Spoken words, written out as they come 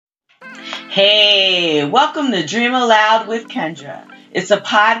Hey, welcome to Dream Aloud with Kendra. It's a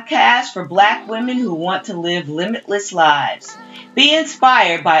podcast for Black women who want to live limitless lives. Be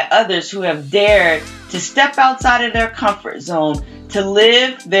inspired by others who have dared to step outside of their comfort zone to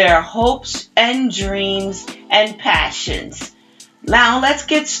live their hopes and dreams and passions. Now let's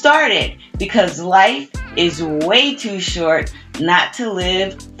get started because life is way too short not to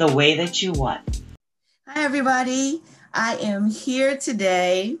live the way that you want. Hi, everybody. I am here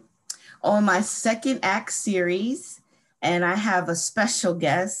today on my second act series, and I have a special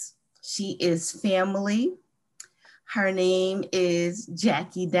guest. She is family. Her name is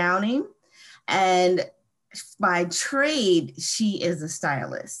Jackie Downing, and by trade, she is a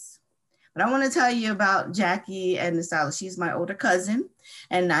stylist. But I want to tell you about Jackie and the stylist. She's my older cousin,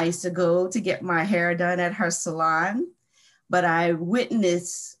 and I used to go to get my hair done at her salon, but I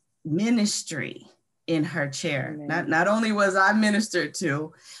witnessed ministry in her chair. Not only was I ministered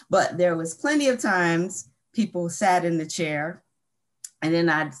to, but there was plenty of times people sat in the chair and then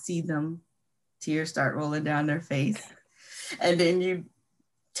I'd see them, tears start rolling down their face. And then you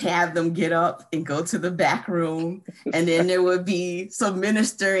have them get up and go to the back room. And then there would be some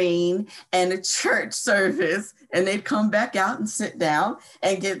ministering and a church service, and they'd come back out and sit down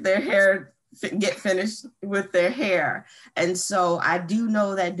and get finished with their hair. And so I do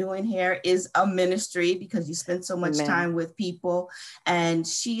know that doing hair is a ministry because you spend so much time with people, and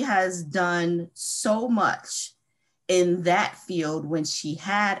she has done so much in that field when she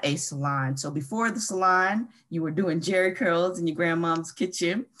had a salon. So before the salon, you were doing jerry curls in your grandmom's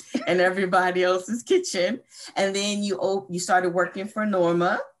kitchen and everybody else's kitchen. And then you started working for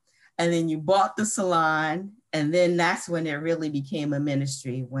Norma, and then you bought the salon. And then that's when it really became a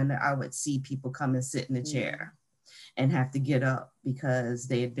ministry, when I would see people come and sit in the chair and have to get up because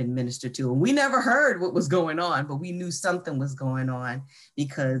they had been ministered to. And we never heard what was going on, but we knew something was going on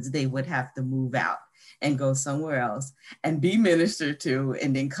because they would have to move out and go somewhere else and be ministered to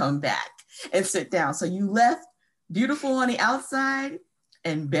and then come back and sit down. So you left beautiful on the outside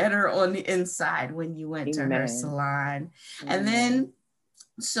and better on the inside when you went to her salon. And then,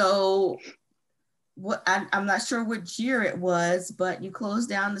 so I'm not sure which year it was, but you closed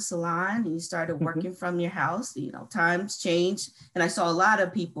down the salon and you started working from your house. You know, times change. And I saw a lot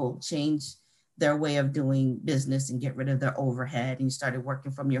of people change their way of doing business and get rid of their overhead. And you started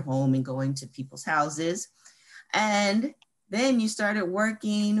working from your home and going to people's houses. And then you started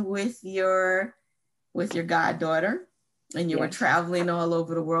working with your goddaughter, and you were traveling all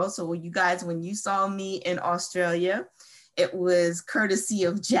over the world. So when you saw me in Australia, it was courtesy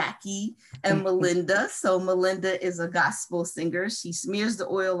of Jackie and Melinda. So Melinda is a gospel singer. She smears the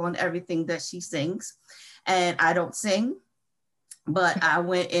oil on everything that she sings. And I don't sing, but I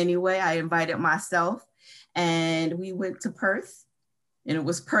went anyway. I invited myself, and we went to Perth, and it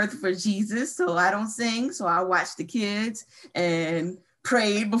was Perth for Jesus. So I don't sing. So I watched the kids and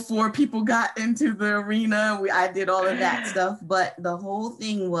prayed before people got into the arena. I did all of that stuff. But the whole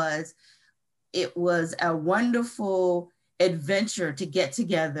thing was, it was a wonderful adventure to get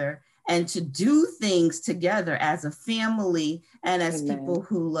together and to do things together as a family and as people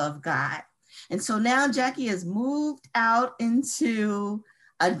who love God. And so now Jackie has moved out into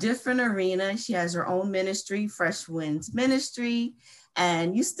a different arena. She has her own ministry, Fresh Winds Ministry,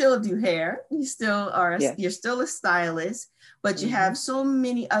 and you still do hair. You're still a stylist, but you have so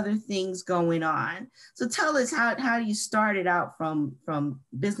many other things going on. So tell us how you started out from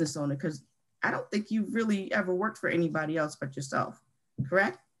business owner, because I don't think you've really ever worked for anybody else but yourself,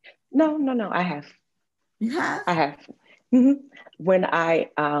 correct? No, I have. You have? I have. When I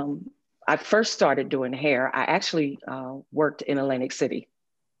first started doing hair, I actually worked in Atlantic City.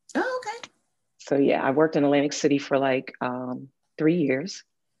 Oh, okay. So yeah, I worked in Atlantic City for like 3 years.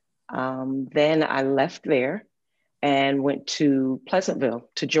 Then I left there and went to Pleasantville,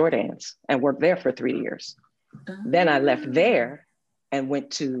 to Jordan's, and worked there for 3 years. Then I left there and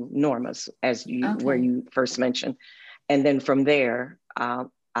went to Norma's, where you first mentioned. And then from there,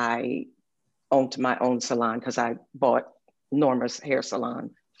 I owned my own salon because I bought Norma's hair salon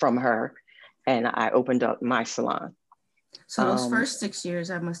from her, and I opened up my salon. So those first 6 years,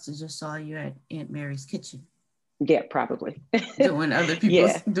 I must have just saw you at Aunt Mary's kitchen. Yeah, probably. Doing other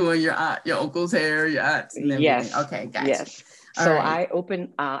people's, doing your uncle's hair, your aunts and everything. Yes. Okay, gotcha. Yes. So right.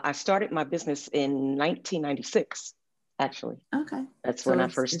 I started my business in 1996. Actually. Okay. That's when I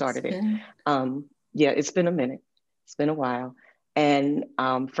first started it. It's been a minute. It's been a while. And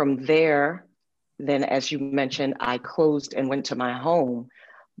from there, then as you mentioned, I closed and went to my home,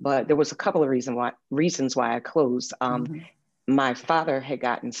 but there was a couple of reasons why I closed. My father had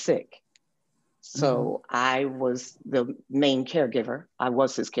gotten sick. So I was the main caregiver. I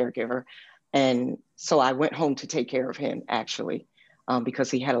was his caregiver. And so I went home to take care of him, actually,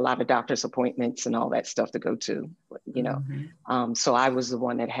 because he had a lot of doctor's appointments and all that stuff to go to, you know. So I was the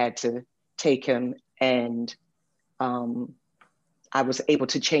one that had to take him, and I was able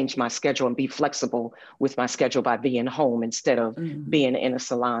to change my schedule and be flexible with my schedule by being home instead of being in a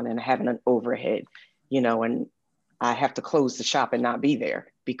salon and having an overhead, you know, and I have to close the shop and not be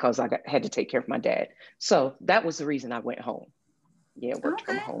there because had to take care of my dad. So that was the reason I went home. Yeah, worked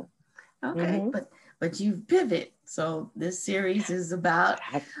from home. Okay, but you pivot. So this series is about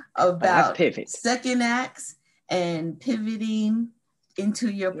pivot. second acts and pivoting into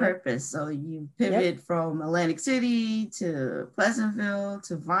your purpose. So you pivot from Atlantic City to Pleasantville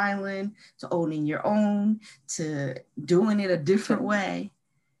to Vineland to owning your own to doing it a different way.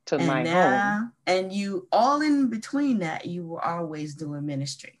 To my home. And you all in between that, you were always doing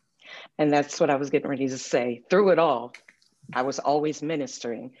ministry. And that's what I was getting ready to say. Through it all, I was always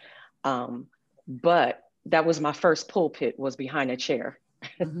ministering. But that was my first pulpit, was behind a chair.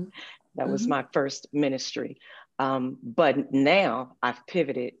 That was my first ministry. But now I've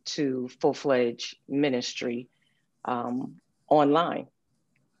pivoted to full-fledged ministry online.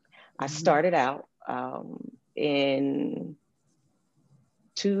 I started out in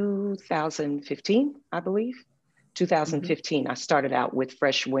 2015, I believe. 2015, I started out with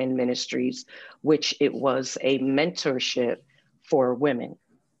Fresh Wind Ministries, which it was a mentorship for women.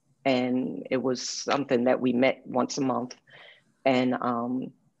 And it was something that we met once a month and,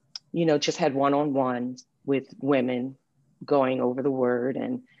 you know, just had one-on-ones with women going over the word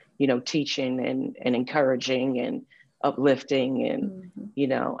and, you know, teaching and encouraging and uplifting and, you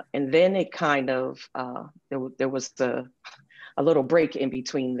know, and then it kind of, there was a little break in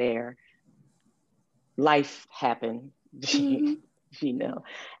between there. Life happened, you know,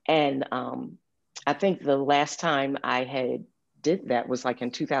 and I think the last time I had did that was like in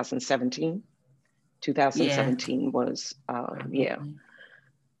 2017. 2017 was,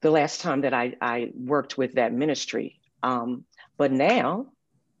 the last time that I worked with that ministry. But now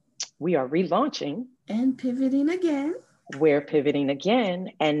we are relaunching. And pivoting again. We're pivoting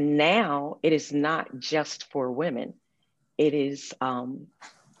again. And now it is not just for women. It is,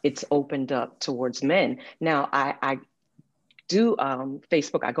 it's opened up towards men. Now I do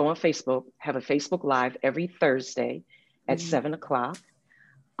Facebook, I go on Facebook, have a Facebook Live every Thursday at 7:00.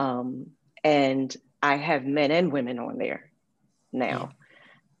 And I have men and women on there now.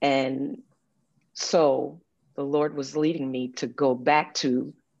 And so the Lord was leading me to go back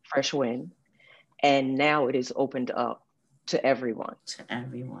to Fresh Wind. And now it is opened up to everyone.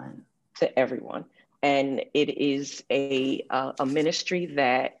 To everyone. And it is a ministry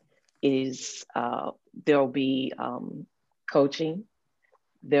that is, there'll be coaching,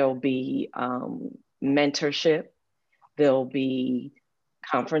 there'll be mentorship, there'll be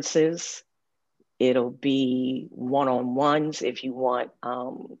conferences, it'll be one-on-ones if you want,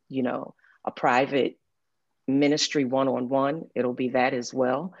 you know, a private ministry one-on-one, it'll be that as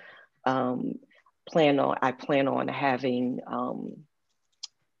well. I plan on having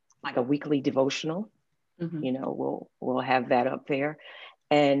like a weekly devotional. You know, we'll have that up there,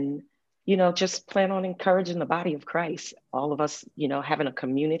 and you know, just plan on encouraging the body of Christ. All of us, you know, having a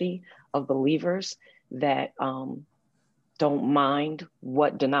community of believers that don't mind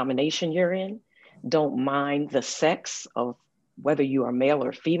what denomination you're in, don't mind the sex of whether you are male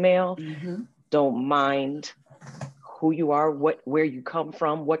or female, don't mind who you are, where you come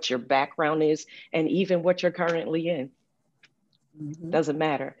from, what your background is, and even what you're currently in. Doesn't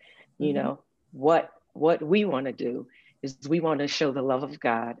matter. You know, what we want to do is we want to show the love of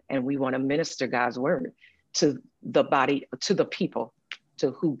God, and we want to minister God's word to the body, to the people, to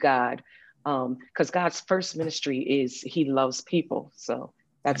who God, because God's first ministry is He loves people. So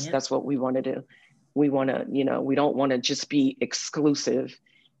that's what we want to do. We want to, you know, we don't want to just be exclusive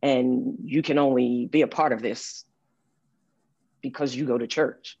and you can only be a part of this because you go to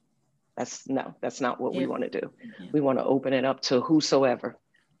church. That's not what we want to do. We want to open it up to whosoever,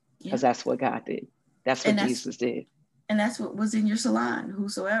 because that's what God did. That's what Jesus did. And that's what was in your salon,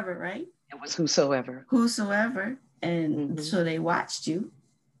 whosoever, right? It was whosoever. Whosoever. And so they watched you.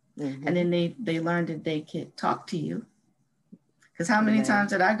 And then they learned that they could talk to you. Because how many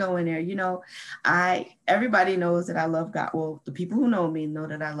times did I go in there? You know, everybody knows that I love God. Well, the people who know me know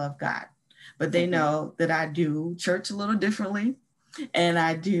that I love God. But they know that I do church a little differently. And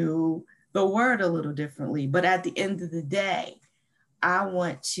I do the word a little differently. But at the end of the day, I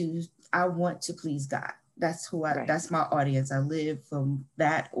want to please God. That's that's my audience. I live from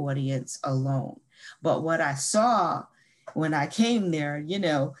that audience alone. But what I saw when I came there, you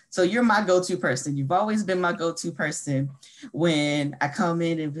know, so you're my go-to person. You've always been my go-to person when I come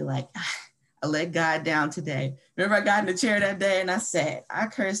in and be like, I let God down today. Remember, I got in the chair that day and I said, I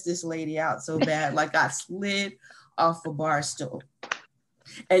cursed this lady out so bad, like I slid off a bar stool.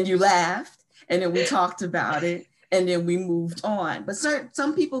 And you laughed, and then we talked about it, and then we moved on. But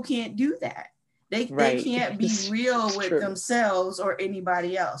some people can't do that. They can't be real with themselves or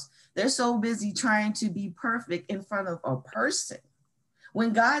anybody else. They're so busy trying to be perfect in front of a person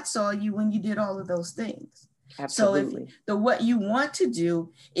when God saw you when you did all of those things. Absolutely. So what you want to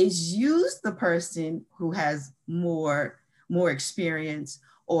do is use the person who has more experience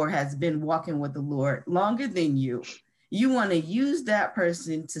or has been walking with the Lord longer than you. You want to use that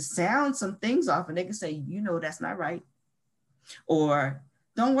person to sound some things off, and they can say, that's not right. Or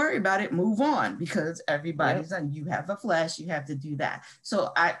don't worry about it, move on, because everybody's done. You have a flesh, you have to do that.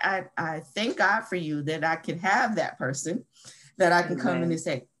 So I thank God for you that I can have that person that I can come in and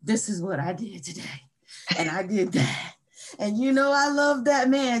say, this is what I did today. And I did that. And I love that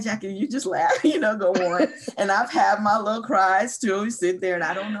man, Jackie. You just laugh, go on. And I've had my little cries too. You sit there and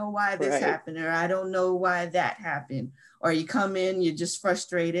I don't know why this happened, or I don't know why that happened. Or you come in, you're just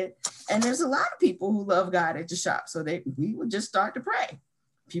frustrated. And there's a lot of people who love God at the shop. So we would just start to pray.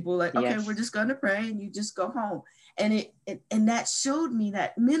 People like, okay, we're just going to pray, and you just go home. And and that showed me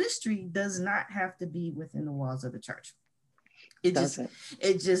that ministry does not have to be within the walls of the church. It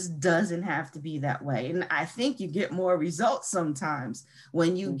just doesn't have to be that way. And I think you get more results sometimes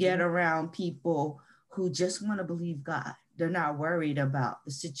when you get around people who just want to believe God. They're not worried about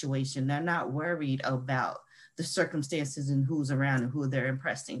the situation. They're not worried about the circumstances and who's around and who they're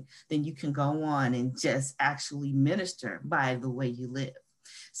impressing. Then you can go on and just actually minister by the way you live.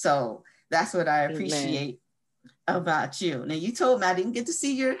 So that's what I appreciate about you. Now, you told me I didn't get to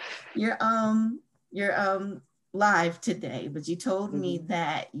see your live today, but you told me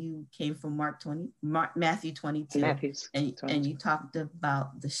that you came from Matthew 22, and you talked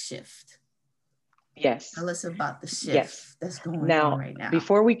about the shift. Yes. Tell us about the shift that's going on right now.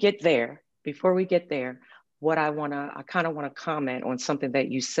 Before we get there, what I kind of want to comment on something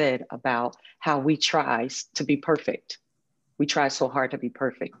that you said about how we try to be perfect. We try so hard to be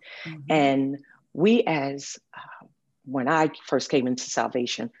perfect. And we when I first came into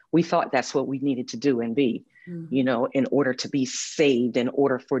salvation, we thought that's what we needed to do and be, in order to be saved, in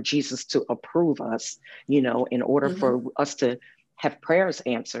order for Jesus to approve us, in order for us to have prayers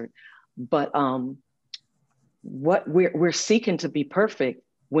answered. But what we're seeking to be perfect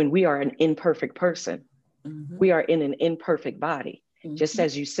when we are an imperfect person. We are in an imperfect body. Just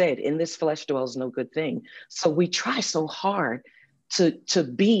as you said, in this flesh dwells no good thing. So we try so hard to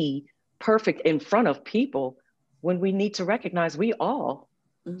be perfect in front of people when we need to recognize we all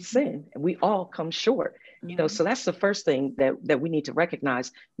sin and we all come short. So that's the first thing that we need to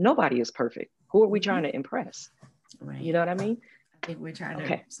recognize. Nobody is perfect. Who are we trying to impress? Right. You know what I mean? I think we're trying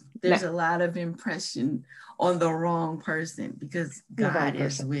to, there's a lot of impression on the wrong person, because God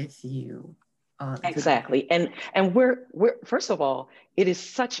is with you. Exactly. And we're first of all, it is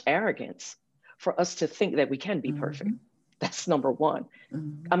such arrogance for us to think that we can be perfect. That's number one.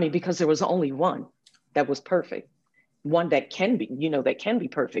 I mean, because there was only one that was perfect, one that can be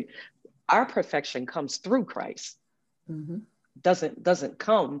perfect. Our perfection comes through Christ. Doesn't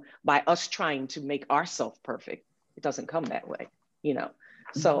come by us trying to make ourselves perfect. It doesn't come that way,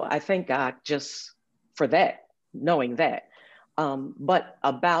 So I thank God just for that, knowing that. But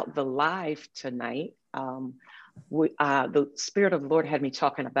about the live tonight, the Spirit of the Lord had me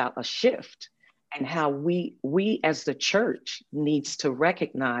talking about a shift, and how we as the church needs to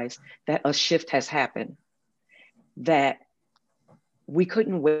recognize that a shift has happened, that we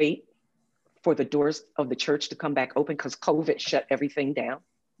couldn't wait for the doors of the church to come back open because COVID shut everything down,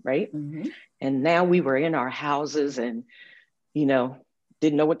 right? And now we were in our houses and,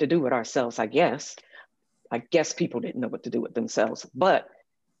 didn't know what to do with ourselves, I guess. I guess people didn't know what to do with themselves, but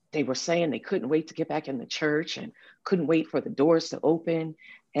they were saying they couldn't wait to get back in the church and couldn't wait for the doors to open.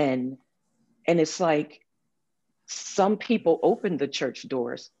 And it's like some people opened the church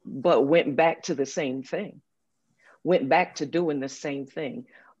doors, but went back to the same thing, went back to doing the same thing,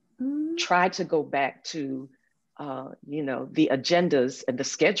 tried to go back to, the agendas and the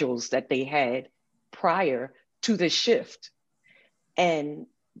schedules that they had prior to the shift. And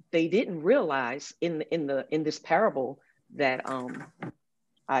they didn't realize in this parable that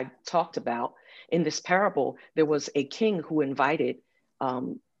I talked about. In this parable, there was a king who invited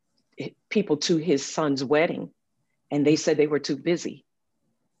people to his son's wedding, and they said they were too busy.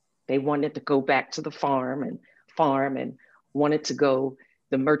 They wanted to go back to the farm and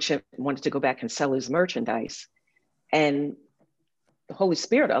the merchant wanted to go back and sell his merchandise. And the Holy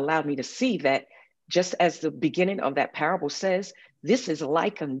Spirit allowed me to see that, just as the beginning of that parable says, This is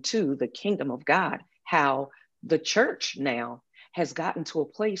likened to the kingdom of God, how the church now has gotten to a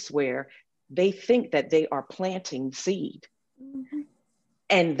place where they think that they are planting seed, mm-hmm.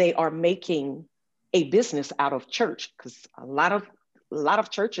 and they are making a business out of church, because a lot of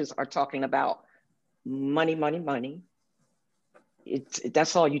churches are talking about money, money, money.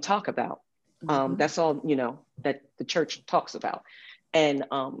 That's all you talk about. Mm-hmm. That's all, that the church talks about. And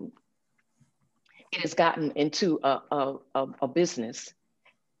it has gotten into a business,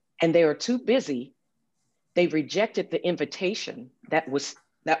 and they are too busy. They rejected the invitation that was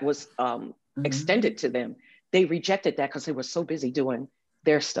mm-hmm. extended to them. They rejected that because they were so busy doing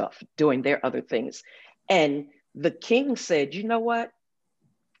their stuff, doing their other things. And the king said, you know what?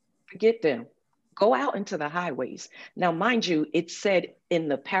 Forget them. Go out into the highways. Now, mind you, it said in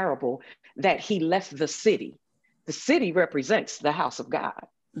the parable that he left the city. The city represents the house of God.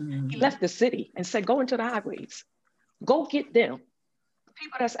 Mm-hmm. He left the city and said, go into the highways. Go get them. The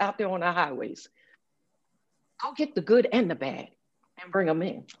people that's out there on the highways. Go get the good and the bad and bring them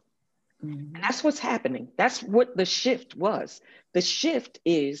in. Mm-hmm. And that's what's happening. That's what the shift was. The shift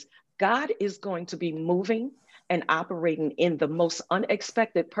is God is going to be moving and operating in the most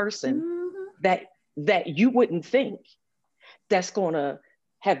unexpected person, mm-hmm. that you wouldn't think, that's going to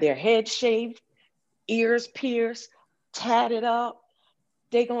have their head shaved, ears pierced, tatted up.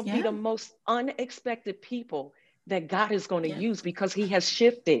 They're going to be the most unexpected people that God is going to use, because he has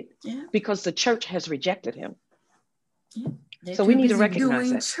shifted, because the church has rejected him. Yeah. So we need to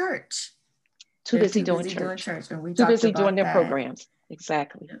recognize that. Church. Too busy doing church. And we too busy doing their programs.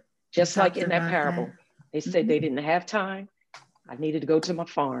 Exactly. Yeah. Just like in that parable. That. They said mm-hmm. they didn't have time. I needed to go to my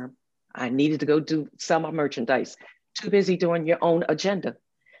farm. I needed to go sell my merchandise. Too busy doing your own agenda.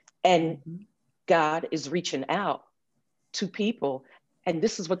 And mm-hmm. God is reaching out to people. And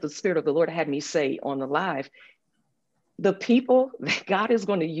this is what the Spirit of the Lord had me say on the live. The people that God is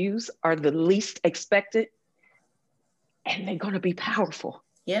going to use are the least expected, and they're going to be powerful.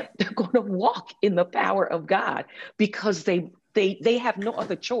 Yep. They're going to walk in the power of God, because they have no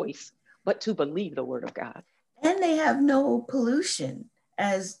other choice but to believe the word of God. And they have no pollution,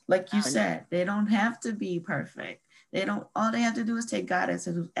 as like you said, they don't have to be perfect. All they have to do is take God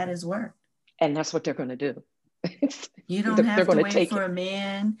at his word. And that's what they're going to do. You don't have to wait for a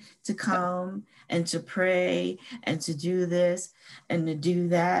man to come and to pray and to do this and to do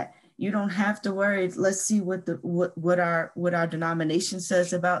that. You don't have to worry. Let's see what our denomination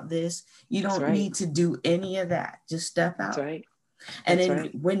says about this. You don't need to do any of that. Just step out. That's right. And then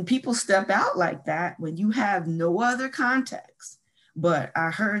when people step out like that, when you have no other context, but I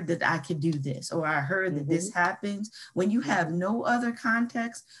heard that I could do this, or I heard that mm-hmm. this happens, when you have no other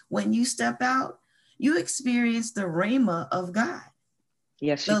context, when you step out, you experience the rhema of God.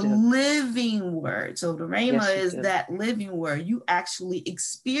 Yes, you do. The living word. So the rhema is that living word. You actually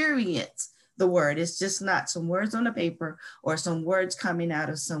experience the word. It's just not some words on a paper or some words coming out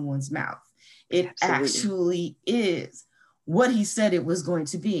of someone's mouth. It actually is what he said it was going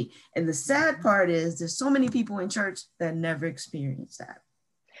to be. And the sad part is there's so many people in church that never experience that.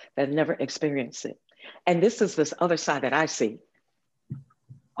 That never experience it. And this is this other side that I see.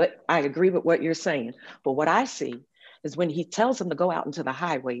 But I agree with what you're saying. But what I see is when he tells them to go out into the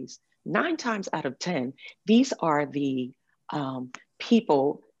highways, 9 times out of 10, these are the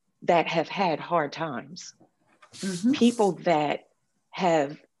people that have had hard times. Mm-hmm. People that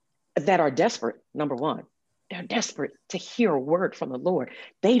are desperate, number one. They're desperate to hear a word from the Lord.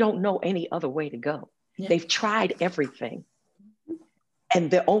 They don't know any other way to go. Yeah. They've tried everything. And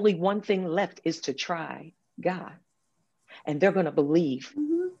the only one thing left is to try God. And they're going to believe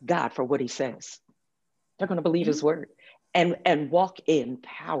mm-hmm. God for what he says. They're going to believe mm-hmm. his word and walk in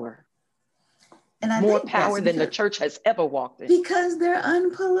power. And more power than the church has ever walked in. Because they're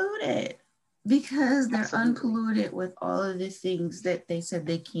unpolluted. Because they're unpolluted with all of the things that they said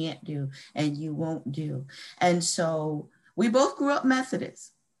they can't do and you won't do. And so we both grew up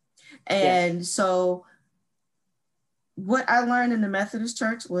Methodist. And so what I learned in the Methodist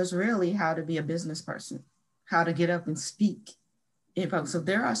church was really how to be a business person, how to get up and speak in public. So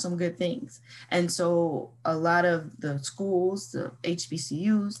there are some good things. And so a lot of the schools, the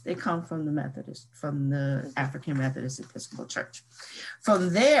HBCUs, they come from the African Methodist Episcopal Church.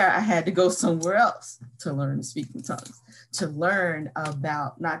 From there, I had to go somewhere else to learn to speak in tongues, to learn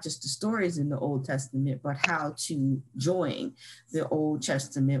about not just the stories in the Old Testament, but how to join the Old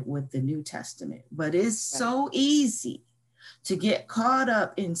Testament with the New Testament. But it's so easy to get caught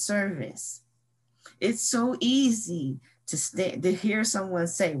up in service. It's so easy to hear someone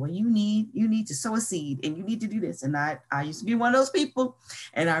say, well, you need to sow a seed and you need to do this. And I used to be one of those people.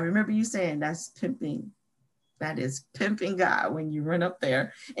 And I remember you saying that's pimping That is pimping God when you run up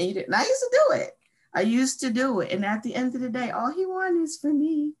there and you didn't. I used to do it. I used to do it. And at the end of the day, all he wants is for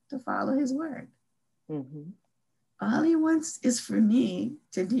me to follow his word. Mm-hmm. All he wants is for me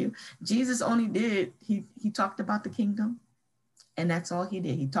to do. Jesus only did, he talked about the kingdom. And that's all he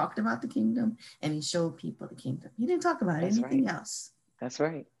did. He talked about the kingdom and he showed people the kingdom. He didn't talk about anything else. That's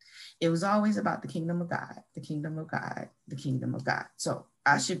right. It was always about the kingdom of God, the kingdom of God, the kingdom of God. So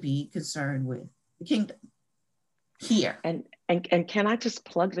I should be concerned with the kingdom here. And can I just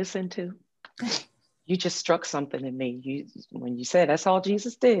plug this into? You just struck something in me. When you said that's all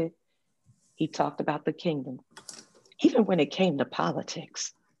Jesus did, he talked about the kingdom. Even when it came to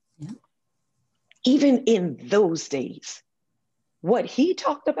politics, even in those days, what he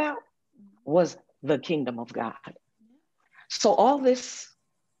talked about was the kingdom of God. So all this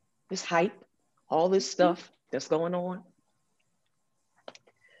hype, all this stuff that's going on,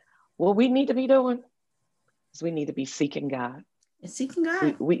 what we need to be doing is we need to be seeking God. And seeking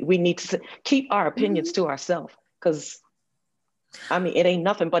God. We need to keep our opinions to ourselves, because I mean, it ain't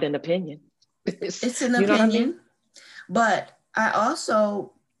nothing but an opinion. It's an opinion. I mean? But I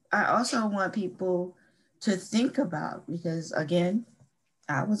also want people to think about, because again,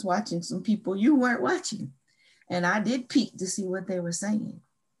 I was watching some people you weren't watching, and I did peek to see what they were saying.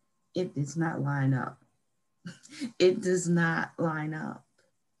 It does not line up. It does not line up.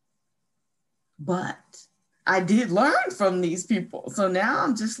 But I did learn from these people. So now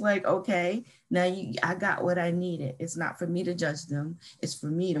I'm just like, okay, now I got what I needed. It's not for me to judge them. It's for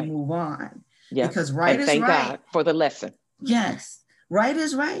me to move on. Yeah. Because right is thank right. God for the lesson. Yes. Right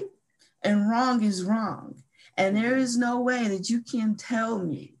is right and wrong is wrong. And there is no way that you can tell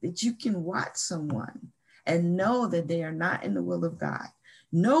me that you can watch someone and know that they are not in the will of God.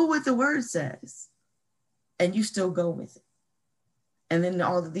 Know what the word says, and you still go with it. And then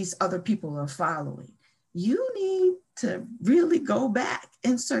all of these other people are following. You need to really go back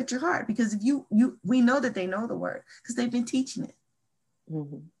and search your heart, because if we know that they know the word because they've been teaching it.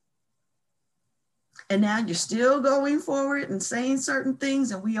 Mm-hmm. And now you're still going forward and saying certain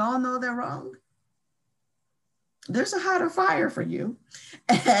things, and we all know they're wrong. There's a hotter fire for you.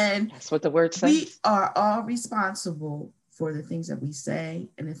 And that's what the word says. We are all responsible for the things that we say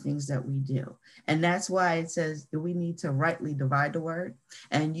and the things that we do. And that's why it says that we need to rightly divide the word.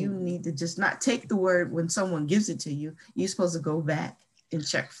 And you need to just not take the word when someone gives it to you. You're supposed to go back and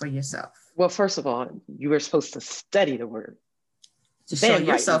check for yourself. Well, first of all, you were supposed to study the word. To show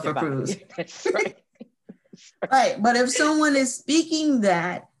yourself approved. That's right. Right. But if someone is speaking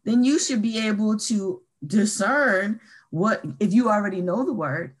that, then you should be able to discern what, if you already know the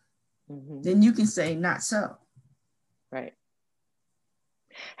word, then you can say not so. Right.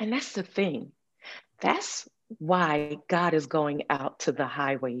 And that's the thing. That's why God is going out to the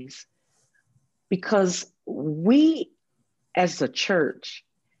highways, because we as a church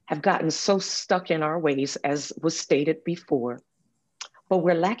have gotten so stuck in our ways, as was stated before, but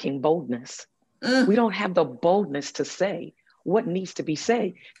we're lacking boldness. We don't have the boldness to say what needs to be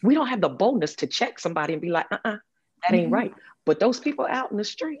said. We don't have the boldness to check somebody and be like, that ain't right. But those people out in the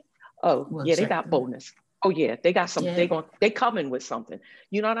street, they got boldness. Oh yeah, they got something. Yeah. They coming with something.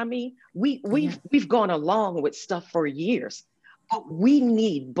 You know what I mean? We've gone along with stuff for years, but we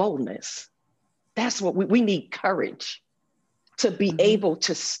need boldness. That's what we need, courage to be able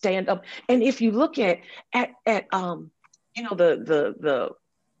to stand up. And if you look at the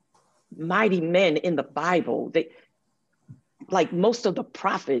mighty men in the Bible, they, like most of the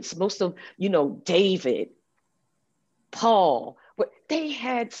prophets, most of, David, Paul, they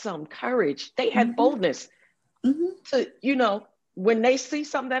had some courage. They had boldness to, when they see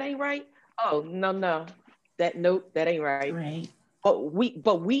something that ain't right, oh, no, that ain't right. Right. But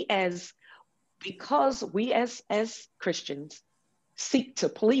we as Christians seek to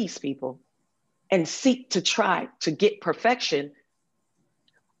please people and seek to try to get perfection,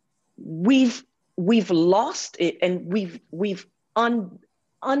 we've lost it, and we've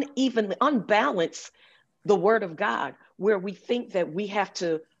unevenly unbalanced the word of God, where we think that we have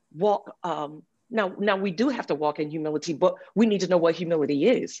to walk. Now we do have to walk in humility, but we need to know what humility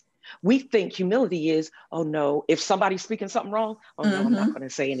is. We think humility is, oh no, if somebody's speaking something wrong, oh no, I'm not going to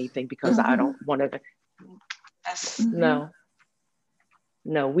say anything because I don't want to.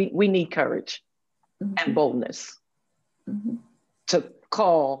 No, we need courage and boldness to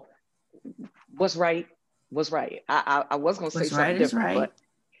call what's right was right. I was going to say something different, right, but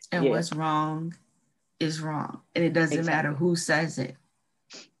and what's wrong is wrong, and it doesn't matter who says it,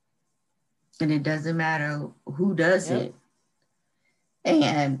 and it doesn't matter who does it.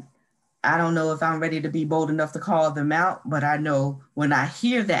 And I don't know if I'm ready to be bold enough to call them out, but I know when I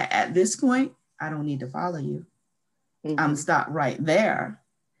hear that at this point, I don't need to follow you. I'm stop right there.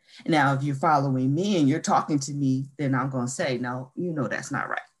 Now, if you're following me and you're talking to me, then I'm going to say, no, you know, that's not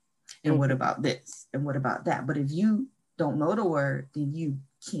right. And what about this? And what about that? But if you don't know the word, then you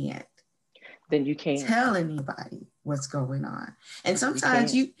can't. Then you can't tell anybody what's going on. And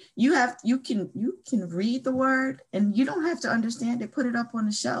sometimes you can read the word and you don't have to understand it, put it up on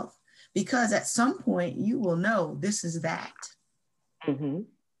the shelf, because at some point you will know this is that.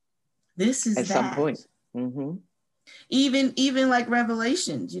 This is at that. some point. Even like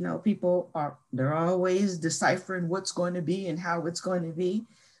Revelations, you know, they're always deciphering what's going to be and how it's going to be.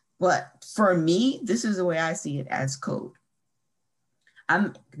 But for me, this is the way I see it, as code.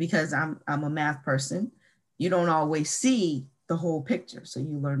 Because I'm a math person, you don't always see the whole picture. So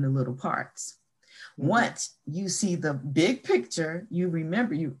you learn the little parts. Once you see the big picture, you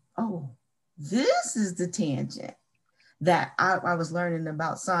remember this is the tangent that I was learning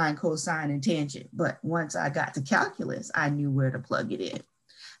about sine, cosine, and tangent. But once I got to calculus, I knew where to plug it in.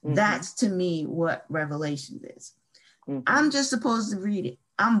 That's to me what Revelation is. I'm just supposed to read it.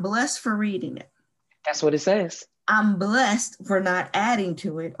 I'm blessed for reading it. That's what it says. I'm blessed for not adding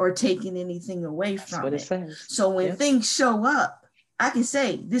to it or taking anything away from it. That's what it says. So when things show up, I can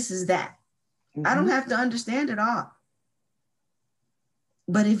say, this is that. I don't have to understand it all.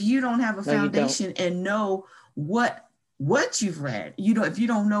 But if you don't have a foundation and know what you've read, if you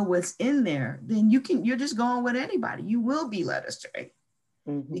don't know what's in there, then you're just going with anybody. You will be led astray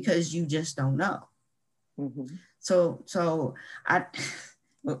because you just don't know. So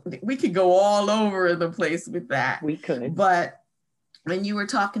we could go all over the place with that. We could. But when you were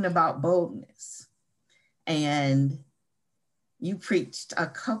talking about boldness, and you preached a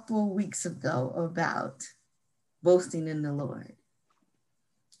couple weeks ago about boasting in the Lord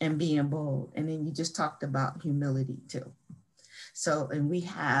and being bold. And then you just talked about humility too. So, and we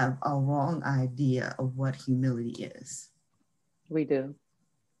have a wrong idea of what humility is. We do.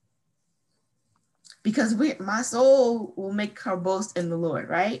 Because my soul will make her boast in the Lord,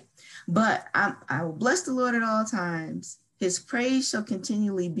 right? But I will bless the Lord at all times. His praise shall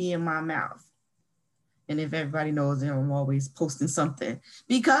continually be in my mouth. And if everybody knows, I'm always posting something,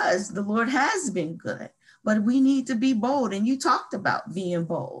 because the Lord has been good. But we need to be bold. And you talked about being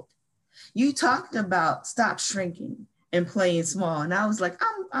bold. You talked about stop shrinking and playing small. And I was like,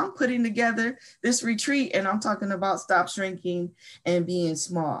 I'm putting together this retreat and I'm talking about stop shrinking and being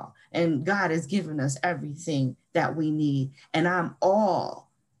small. And God has given us everything that we need. And I'm all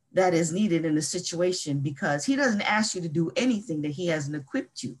that is needed in the situation, because he doesn't ask you to do anything that he hasn't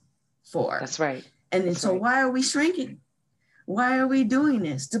equipped you for. That's right. And then, so why are we shrinking? Why are we doing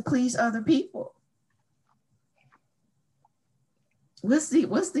this? To please other people.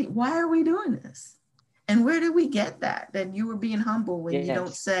 Why are we doing this? And where did we get that you were being humble when you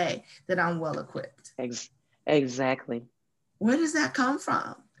don't say that I'm well equipped? Exactly. Where does that come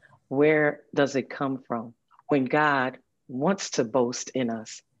from? Where does it come from? When God wants to boast in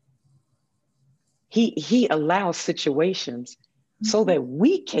us, he allows situations so that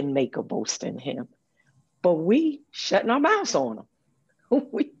we can make a boast in him, but we shutting our mouths on him.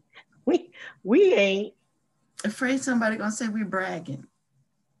 we ain't afraid somebody gonna say we're bragging,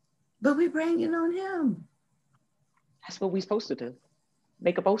 but we bragging on him. That's what we're supposed to do.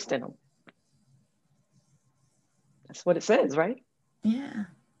 Make a boast in him. That's what it says, right? Yeah.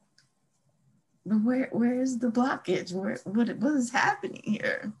 But where is the blockage? What is happening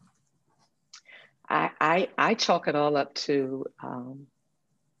here? I chalk it all up to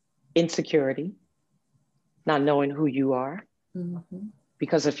insecurity, not knowing who you are.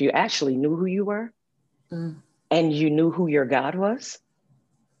 Because if you actually knew who you were and you knew who your God was,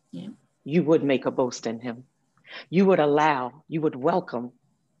 you would make a boast in him. You would welcome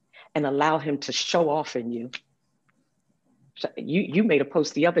and allow him to show off in you. You made a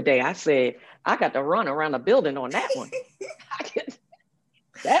post the other day. I said, I got to run around the building on that one.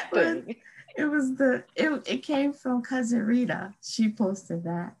 That thing. It came from Cousin Rita. She posted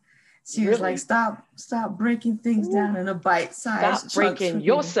that. She was like, stop breaking things down in a bite size. Stop breaking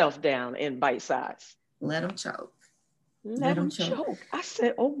yourself down in bite size. Let them choke. Let them choke. I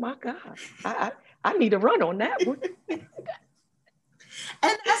said, oh my God, I need to run on that one.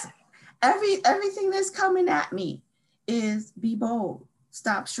 And that's everything that's coming at me is be bold.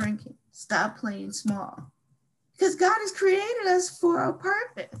 Stop shrinking. Stop playing small. Because God has created us for a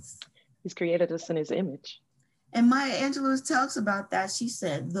purpose. He's created us in his image. And Maya Angelou talks about that. She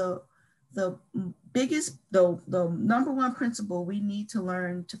said the number one principle we need to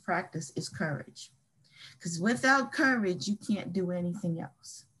learn to practice is courage. Because without courage, you can't do anything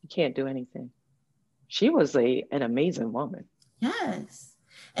else. You can't do anything. She was an amazing woman. Yes.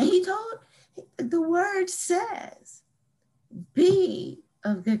 And the word says Be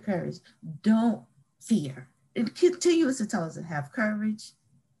of good courage. Don't fear. It continues to tell us to have courage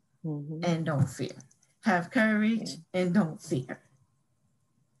and don't fear. Have courage and don't fear.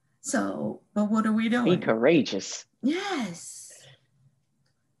 So, but what are we doing? Be courageous. Yes.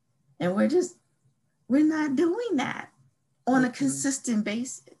 And we're not doing that on a consistent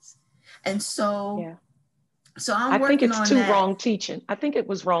basis. And so, so I'm working on that. I think it's too wrong teaching. I think it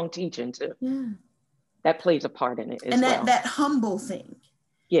was wrong teaching too. Yeah. That plays a part in it as and well. that humble thing.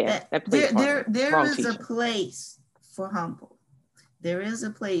 Yeah, that plays a part. There is a place for humble. There is a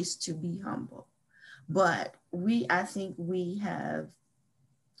place to be humble. But I think we have,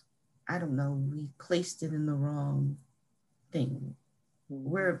 I don't know, we placed it in the wrong thing.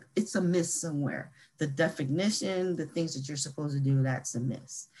 Where it's a miss somewhere. The definition, the things that you're supposed to do, that's a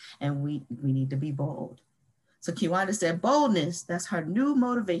miss. And we need to be bold. So Kiwanda said, boldness, that's her new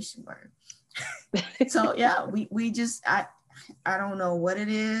motivation word. So yeah, we just, I don't know what it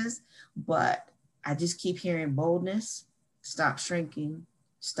is, but I just keep hearing boldness, stop shrinking,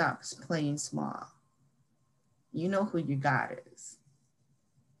 stop playing small. You know who your God is.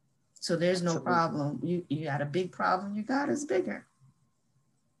 So there's no problem. You got a big problem, your God is bigger.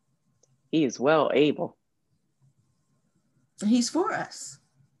 He is well able. And he's for us.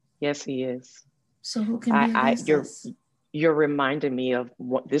 Yes, he is. So who can be against us? You're reminding me of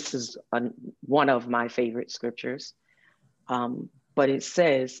what this is one of my favorite scriptures. But it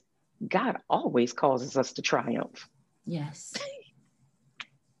says, God always causes us to triumph. Yes.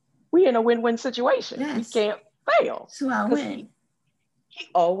 We're in a win-win situation. Yes. We can't fail. So I win. He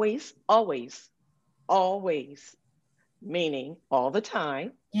always, meaning all the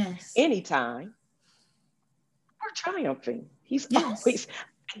time. Yes. Anytime. We're triumphing. He's always,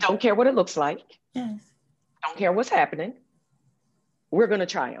 don't care what it looks like. Yes. Don't care what's happening. We're going to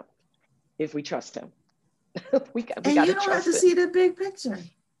triumph if we trust him. we got to trust him. And you don't have to see the big picture.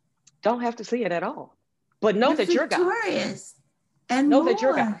 Don't have to see it at all. But know that you're God. Victorious. And know more. That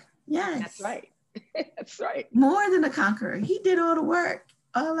you're God. Yes. That's right. That's right. More than a conqueror. He did all the work.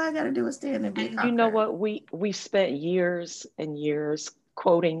 All I got to do is stand and be a conqueror. You know what? We spent years and years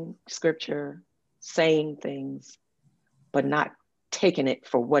quoting scripture, saying things, but not taking it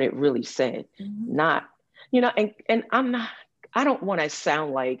for what it really said. Not, and I don't want to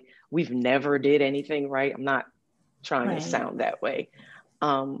sound like we've never did anything right. I'm not trying to sound that way.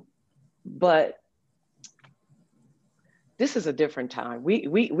 But this is a different time.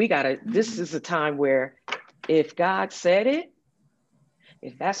 We gotta, this is a time where if God said it,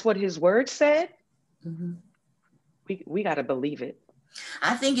 if that's what his word said, we gotta believe it.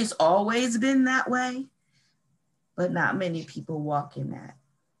 I think it's always been that way, but not many people walk in that.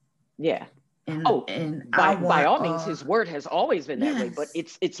 Yeah. And by all means, his word has always been that way, but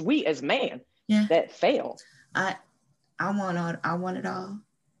it's we as man that fail. I want it all,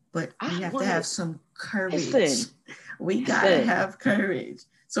 but we have to have some courage. Listen. We gotta have courage.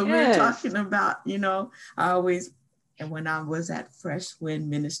 So we're talking about, and when I was at Fresh Wind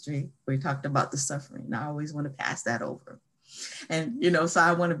Ministry, we talked about the suffering. I always want to pass that over. And, so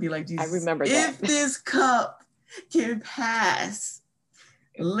I want to be like Jesus. I remember that. If this cup can pass,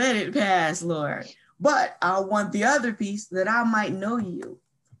 let it pass, Lord. But I want the other piece, that I might know you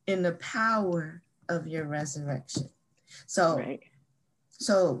in the power of your resurrection.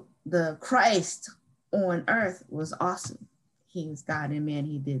 So the Christ on earth was awesome. He was God and man,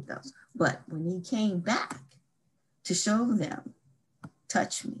 he did those. But when he came back to show them,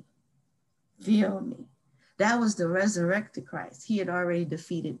 touch me, feel me, that was the resurrected Christ. He had already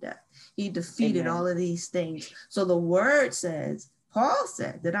defeated death. He defeated all of these things. So the word says, Paul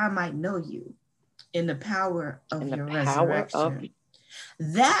said, that I might know you in the power of your resurrection.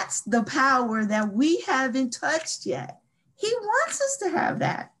 That's the power that we haven't touched yet. He wants us to have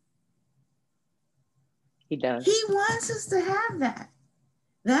that. He does. He wants us to have that.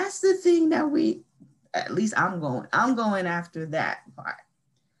 That's the thing that at least I'm going after that part,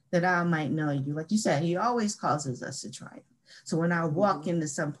 that I might know you. Like you said, he always causes us to triumph. So when I walk into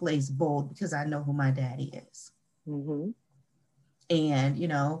some place bold, because I know who my daddy is. And,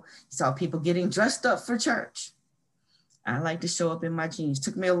 you saw people getting dressed up for church. I like to show up in my jeans.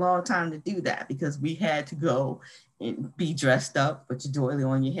 Took me a long time to do that, because we had to go and be dressed up, put your doily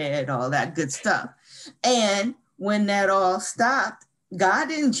on your head, all that good stuff. And when that all stopped, God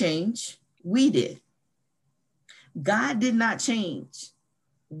didn't change. We did. God did not change.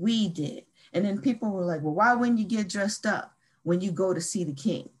 We did. And then people were like, well, why wouldn't you get dressed up when you go to see the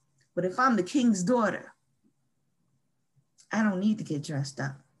king? But if I'm the king's daughter, I don't need to get dressed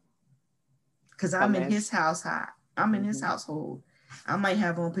up, because I'm in his house high. I'm in his household. I might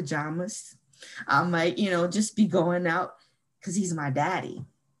have on pajamas. I might, just be going out because he's my daddy.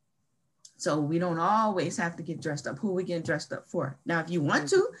 So we don't always have to get dressed up. Who are we getting dressed up for? Now, if you want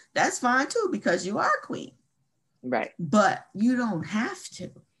to, that's fine too, because you are queen. Right. But you don't have to,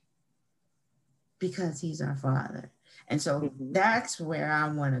 because he's our father. And so that's where I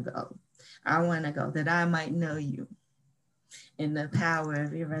want to go. I want to go that I might know you in the power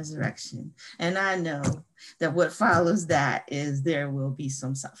of your resurrection. And I know that what follows that is there will be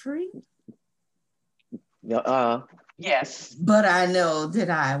some suffering. Yes. But I know that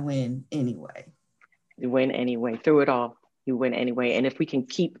I win anyway. You win anyway. Through it all, you win anyway. And if we can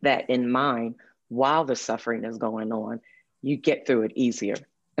keep that in mind while the suffering is going on, you get through it easier.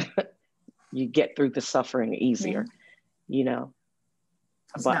 You get through the suffering easier, you know.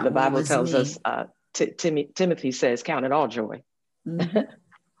 But the Bible tells us, Timothy says, count it all joy.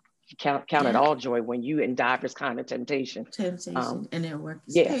 Count it all joy when you in diverse kind of temptation. And it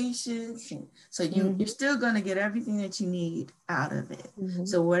works patience. And so you're still going to get everything that you need out of it.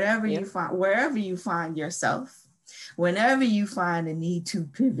 So whatever you find, wherever you find yourself, whenever you find a need to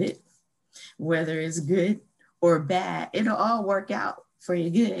pivot, whether it's good or bad, it'll all work out for your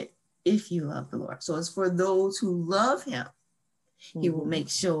good if you love the Lord. So it's for those who love him. He will make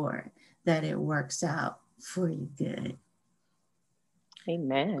sure that it works out for your good.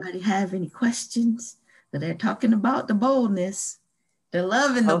 Amen. Anybody have any questions? That they're talking about the boldness. They're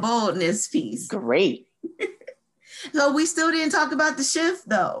loving the boldness piece. Great. So we still didn't talk about the shift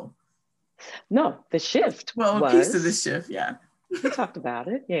though. No, the shift. Well, a piece of the shift, yeah. We talked about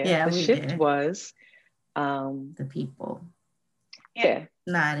it. Yeah. The shift was the people. Yeah.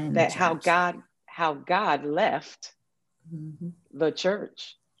 Not in that the how God left the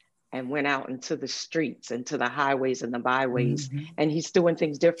church and went out into the streets, into the highways and the byways, and he's doing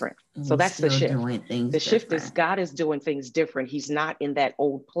things different. And so that's the shift. The shift is God is doing things different. He's not in that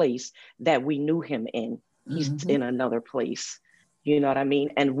old place that we knew him in. He's in another place. You know what I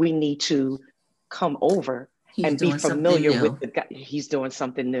mean? And we need to come over and be familiar with the God. He's doing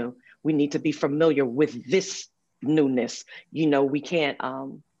something new. We need to be familiar with this newness. You know, we can't,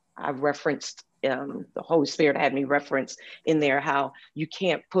 I've referenced, the Holy Spirit had me reference in there how you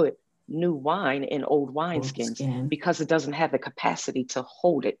can't put new wine in old wineskins because it doesn't have the capacity to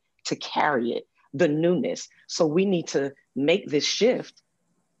hold it, to carry it, the newness. So we need to make this shift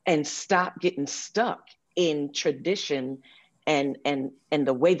and stop getting stuck in tradition and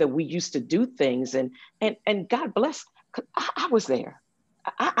the way that we used to do things. And God bless, I was there.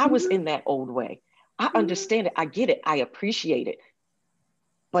 I was in that old way. I understand it. I get it. I appreciate it.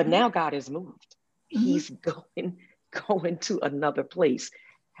 But now God has moved. He's going to another place.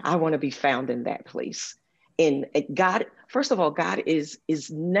 I want to be found in that place. And God, first of all, God is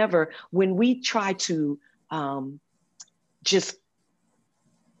never, when we try to just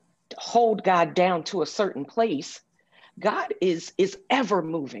hold God down to a certain place, God is ever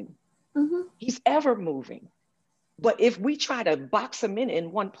moving. He's ever moving. But if we try to box him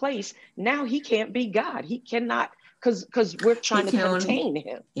in one place, now he can't be God. He cannot, because we're trying to contain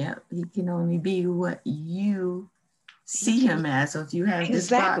him. Yeah, he can only be what you see him as. So if you have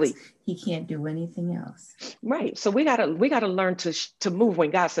this box, he can't do anything else. Right. So we gotta learn to move when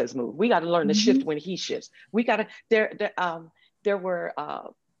God says move. We gotta learn to shift when he shifts. We gotta there were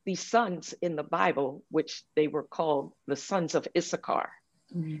these sons in the Bible, which they were called the sons of Issachar.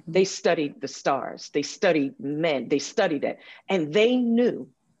 They studied the stars, they studied men, they studied it, and they knew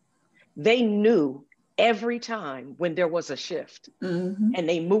every time when there was a shift and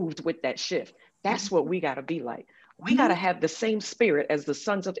they moved with that shift. That's what we got to be like. We got to have the same spirit as the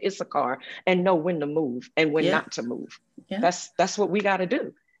sons of Issachar and know when to move and when not to move. That's what we got to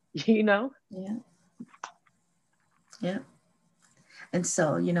do, you know? Yeah. And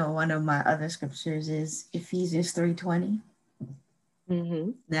so, you know, one of my other scriptures is Ephesians 3:20.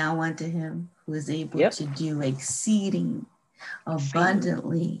 Now unto him who is able to do exceeding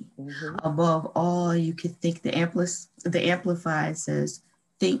abundantly above all you could think. The Amplified says,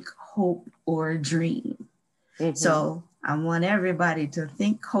 think, hope, or dream. So I want everybody to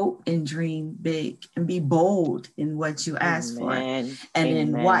think, hope, and dream big and be bold in what you ask for. And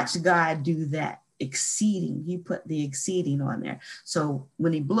then watch God do that exceeding. He put the exceeding on there. So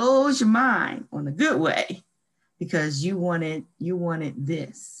when he blows your mind on a good way, because you wanted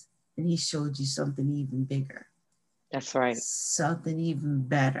this, and he showed you something even bigger. That's right. Something even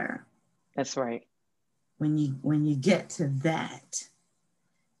better. That's right. When you get to that,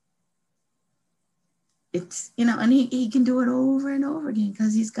 it's, you know, and he can do it over and over again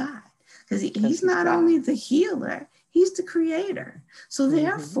because he's God. Because he's not only the healer, he's the creator. So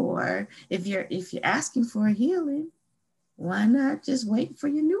therefore, if you're asking for a healing, why not just wait for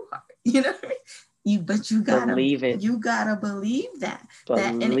your new heart? You know what I mean? you Believe it. gotta believe that.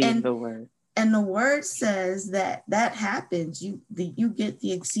 Believe the word. And the word says that happens. You get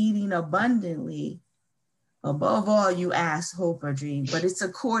the exceeding abundantly above all you ask, hope, or dream. But it's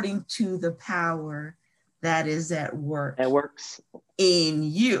according to the power that is at work. That works in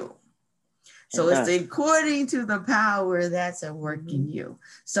you. So it's according to the power that's at work in you.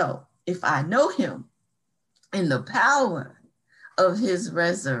 So if I know him in the power of his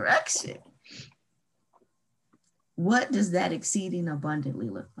resurrection, what does that exceeding abundantly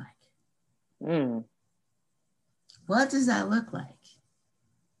look like? What does that look like?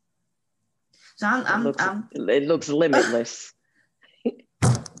 So it looks limitless.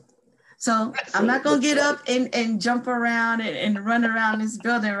 So I'm not going to get up and jump around and run around this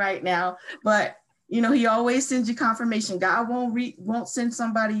building right now. But, he always sends you confirmation. God won't send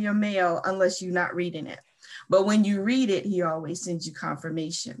somebody your mail unless you're not reading it. But when you read it, he always sends you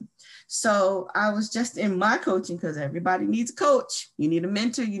confirmation. So I was just in my coaching, because everybody needs a coach. You need a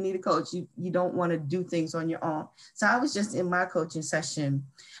mentor, you need a coach. You don't want to do things on your own. So I was just in my coaching session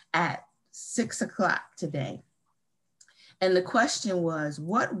at 6:00 today. And the question was,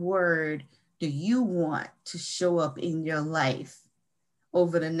 what word do you want to show up in your life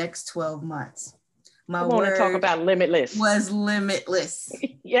over the next 12 months? I want to talk about limitless. Was limitless.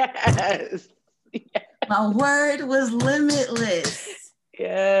 Yes. My word was limitless.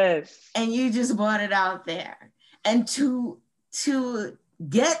 Yes. And you just brought it out there. And to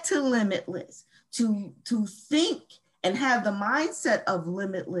get to limitless, to think and have the mindset of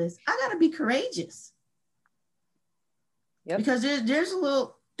limitless, I got to be courageous. Yep. Because there's a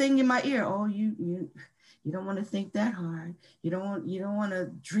little thing in my ear. Oh, you don't want to think that hard. You don't want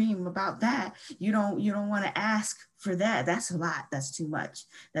to dream about that. You don't want to ask for that. That's a lot. That's too much.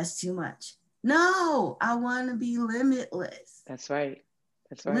 That's too much. No, I want to be limitless. That's right.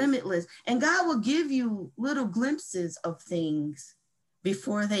 That's right. Limitless. And God will give you little glimpses of things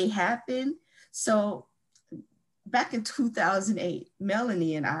before they happen. So back in 2008,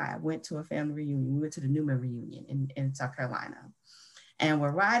 Melanie and I went to a family reunion. We went to the Newman reunion in South Carolina. And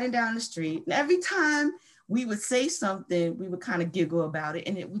we're riding down the street. And every time we would say something, we would kind of giggle about it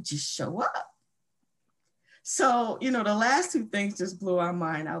and it would just show up. So, the last two things just blew our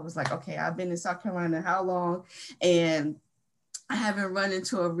mind. I was like, okay, I've been in South Carolina how long? And I haven't run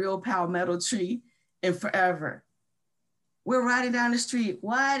into a real palmetto tree in forever. We're riding down the street.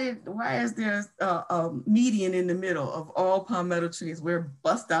 Why is there a median in the middle of all palmetto trees? We're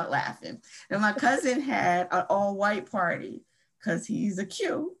bust out laughing. And my cousin had an all-white party because he's a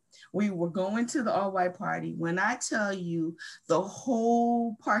Q. We were going to the all-white party. When I tell you, the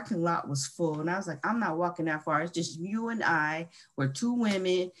whole parking lot was full. And I was like, I'm not walking that far. It's just you and I. We're two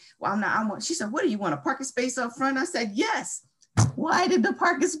women. Well, she said, what do you want, a parking space up front? I said, yes. Why did the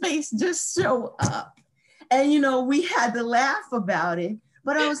parking space just show up? And, we had to laugh about it.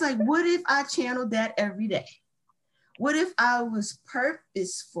 But I was like, what if I channeled that every day? What if I was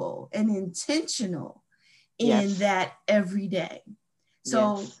purposeful and intentional in that every day?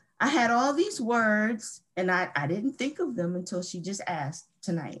 So I had all these words and I didn't think of them until she just asked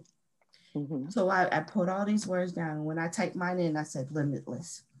tonight. Mm-hmm. So I put all these words down. And when I typed mine in, I said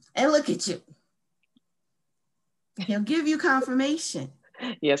limitless. And look at you. He'll give you confirmation.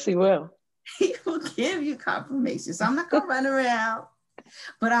 Yes, he will. He will give you confirmation. So I'm not going to run around,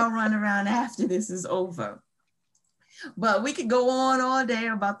 but I'll run around after this is over. But we could go on all day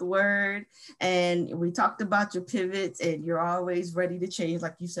about the word. And we talked about your pivots and you're always ready to change.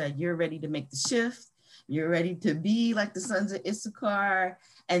 Like you said, you're ready to make the shift. You're ready to be like the sons of Issachar.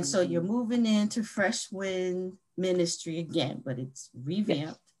 And so you're moving into Fresh Wind Ministry again, but it's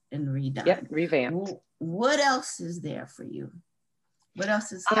revamped and redone. Yep, revamped. What else is there for you? What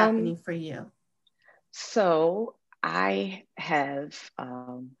else is happening for you? So I have,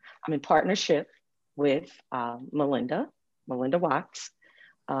 I'm in partnership with Melinda Watts,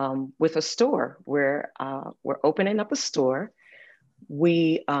 with a store where we're opening up a store.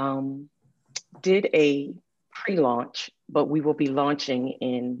 We did a pre-launch, but we will be launching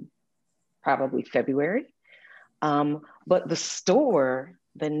in probably February. But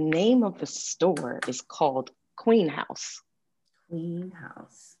the name of the store is called Queen House. Queen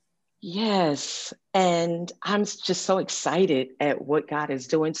House. Yes. And I'm just so excited at what God is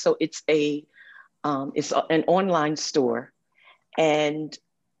doing. So it's an online store and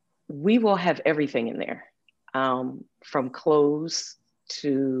we will have everything in there, from clothes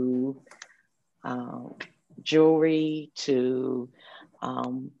to jewelry to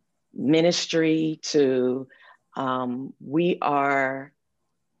ministry to we are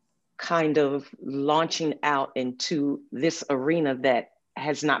kind of launching out into this arena that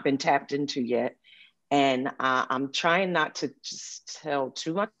has not been tapped into yet. And I'm trying not to just tell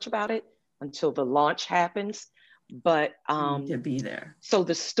too much about it until the launch happens. But to be there. So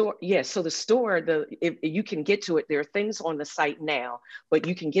the store, So the store, if you can get to it, there are things on the site now, but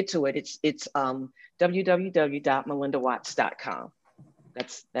you can get to it. It's www.melindawatts.com.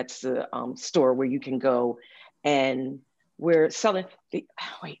 That's the store where you can go, and we're selling these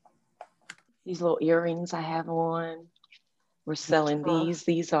little earrings I have on. We're selling these.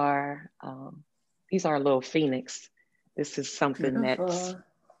 These are little Phoenix. This is something that's.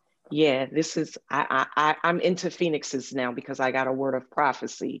 This is I'm into Phoenixes now because I got a word of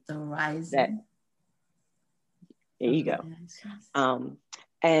prophecy. The rising. There you go.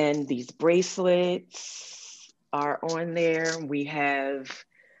 And these bracelets are on there. We have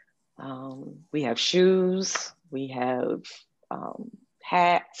shoes. We have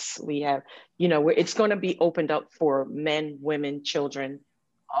hats. We have, it's going to be opened up for men, women, children,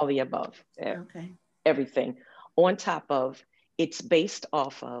 all the above. Okay. Everything. On top of, it's based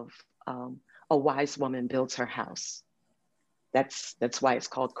off of A Wise Woman Builds Her House. That's why it's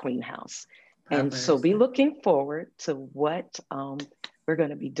called Queen House. And so be looking forward to what we're going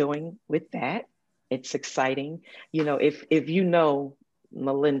to be doing with that. It's exciting. If you know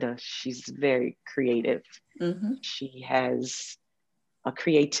Melinda, she's very creative. Mm-hmm. She has a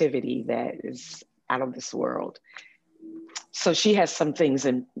creativity that is out of this world. So she has some things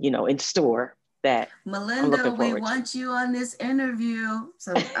in store that Melinda, we want you on this interview.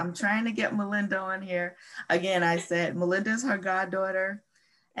 So I'm trying to get Melinda on here. Again, I said Melinda's her goddaughter,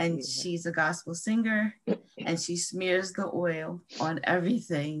 and she's a gospel singer, and she smears the oil on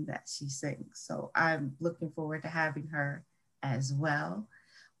everything that she sings. So I'm looking forward to having her as well.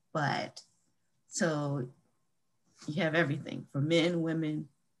 But so you have everything for men, women,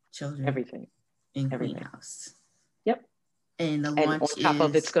 children, everything in Queen House. Yep. And the launch on top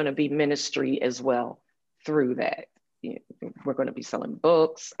of it's going to be ministry as well through that. We're going to be selling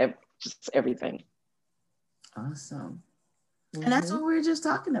books, just everything. Awesome. Mm-hmm. And that's what we were just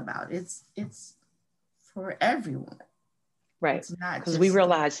talking about. It's for everyone. Right. It's not because we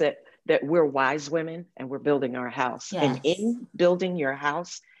realize that we're wise women and we're building our house. Yes. And in building your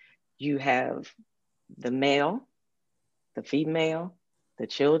house, you have the male, the female, the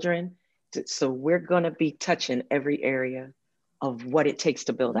children. So we're going to be touching every area of what it takes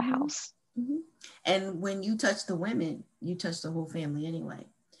to build a house. Mm-hmm. And when you touch the women, you touch the whole family anyway.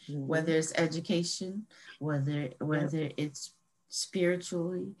 Mm-hmm. Whether it's education, whether it's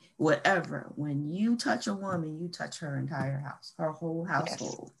spiritually, whatever. When you touch a woman, you touch her entire house, her whole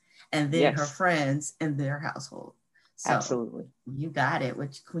household, and then her friends in their household. So absolutely. You got it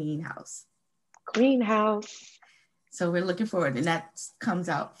with Queen House. Queen House. So we're looking forward, and that comes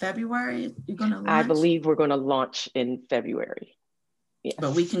out February. You're going to launch? I believe we're going to launch in February. Yes.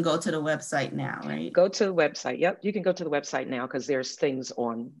 But we can go to the website now, right? Go to the website. Yep, you can go to the website now because there's things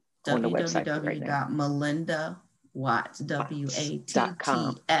on the website right now. www.melindawatts,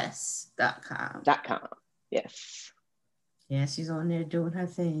 WATTS.com. Yes. Yeah, she's on there doing her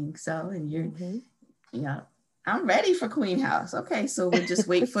thing. So, and you're, I'm ready for Queen House. Okay, so we'll just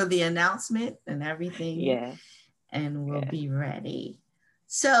wait for the announcement and everything. Yeah. And we'll be ready.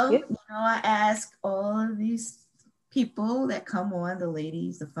 So, I ask all of these people that come on, the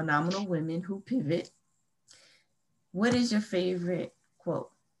ladies, the phenomenal women who pivot, what is your favorite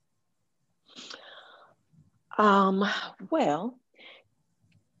quote? Well,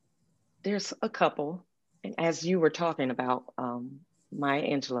 there's a couple. And as you were talking about Maya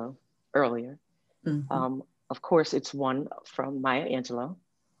Angelou earlier, of course, it's one from Maya Angelou.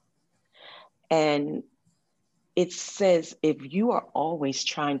 And it says, if you are always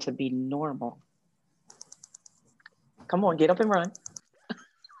trying to be normal, come on, get up and run.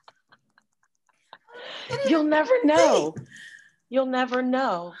 You'll never know. You'll never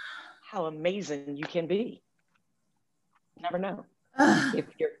know how amazing you can be. Never know. If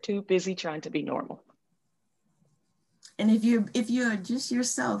you're too busy trying to be normal. And if you're just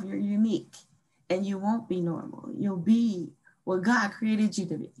yourself, you're unique, and you won't be normal. You'll be what God created you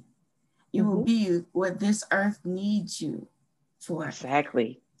to be. You will be what this earth needs you for.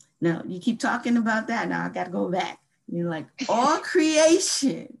 Exactly. Now, you keep talking about that. Now I got to go back. You're like, all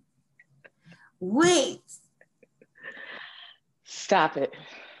creation. Wait. Stop it.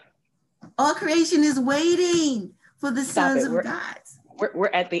 All creation is waiting for the sons of God.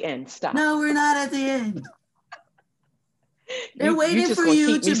 We're at the end. Stop. No, we're not at the end. They're waiting for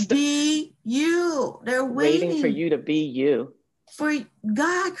you to be you. They're waiting for you to be you. For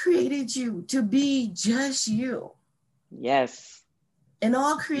God created you to be just you. Yes. And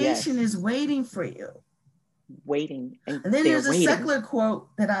all creation is waiting for you. Waiting. And then there's a secular quote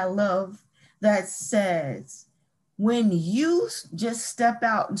that I love that says when you just step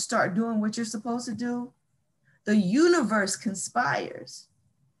out and start doing what you're supposed to do, the universe conspires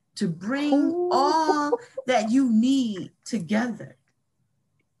to bring all that you need together.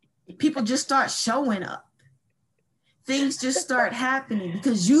 People just start showing up. Things just start happening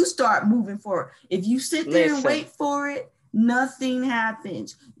because you start moving forward. If you sit there and wait for it, nothing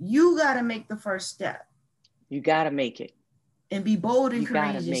happens. You got to make the first step. You got to make it. And be bold and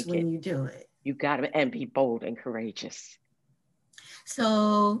courageous when you do it. You got to, and be bold and courageous.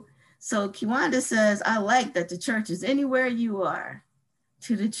 So Kiwanda says, I like that the church is anywhere you are.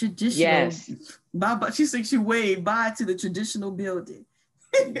 To the traditional. Yes. Bye-bye. She said she waved bye to the traditional building.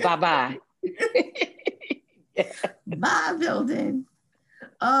 Bye-bye. Bye building.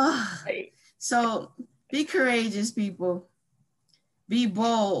 So be courageous, people. Be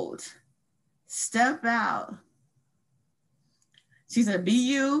bold. Step out. She said, be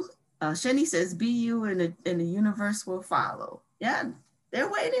you. Shani says, be you and the universe will follow. Yeah,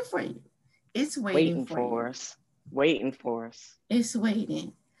 they're waiting for you. It's waiting for us. Waiting for us. It's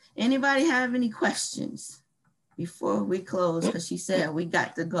waiting. Anybody have any questions before we close? Because she said we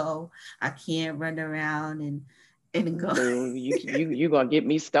got to go. I can't run around and go. You gonna get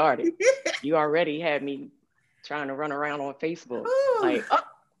me started. You already had me trying to run around on Facebook. Ooh. Like,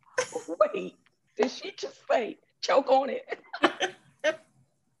 oh, wait, did she just say choke on it?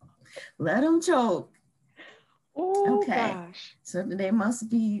 Let them choke. Oh, okay. Gosh. So they must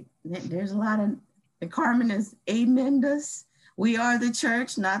be, there's a lot of, Carmen is amen us. We are the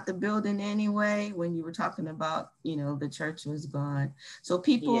church, not the building anyway. When you were talking about, the church was gone. So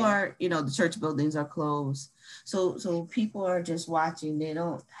people are, the church buildings are closed. So people are just watching. They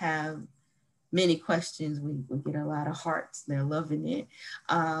don't have many questions. We get a lot of hearts. They're loving it.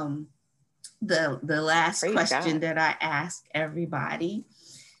 The last Praise question God. that I ask everybody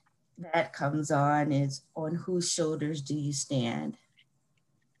that comes on is, on whose shoulders do you stand?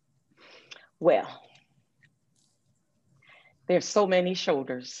 Well, there's so many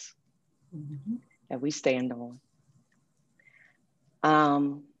shoulders that we stand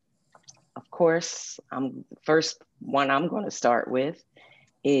on. Of course, the first one I'm going to start with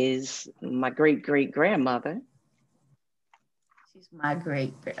is my great-great-grandmother. She's my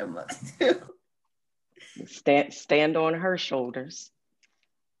great-grandmother too. Stand on her shoulders.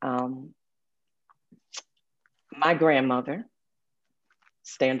 My grandmother,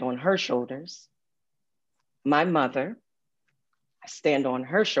 stand on her shoulders. My mother, I stand on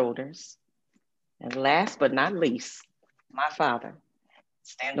her shoulders. And last but not least, my father,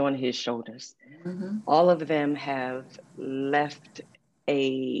 stand on his shoulders. All of them have left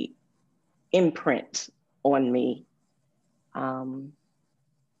a imprint on me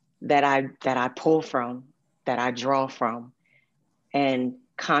that I pull from, that I draw from, and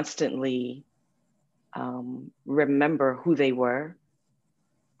constantly remember who they were,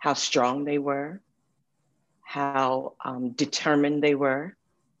 how strong they were, how determined they were,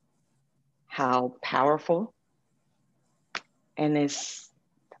 how powerful. And that's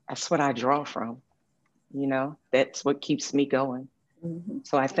what I draw from, that's what keeps me going.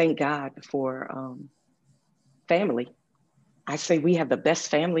 So I thank God for family. I say we have the best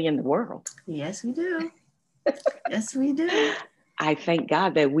family in the world. Yes, we do. Yes, we do. I thank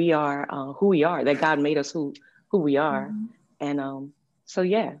God that we are who we are, that God made us who we are. And so,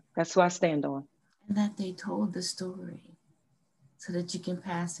 yeah, that's who I stand on. And that they told the story so that you can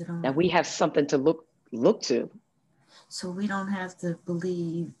pass it on. That we have something to look to. So we don't have to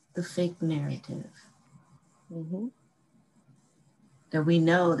believe the fake narrative. That we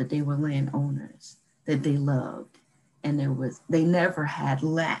know that they were landowners, that they loved, and they never had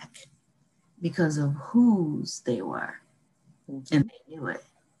lack because of whose they were. And they knew it.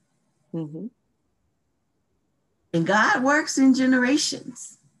 And God works in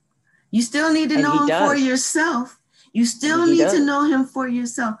generations. You still need to know him for yourself. You still need to know him for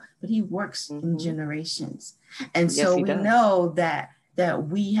yourself, but he works in generations. And so we know that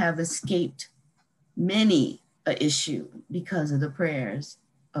we have escaped many an issue because of the prayers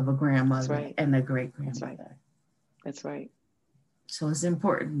of a grandmother and a great-grandmother. That's right. So it's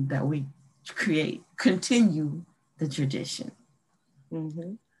important that we continue the tradition. All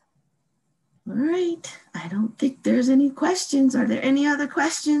right. I don't think there's any questions. Are there any other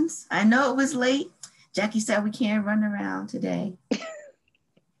questions? I know it was late. Jackie said we can't run around today.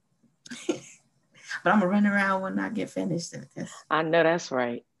 But I'm going to run around when I get finished. I know that's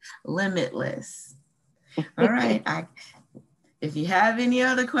right. Limitless. All right. If you have any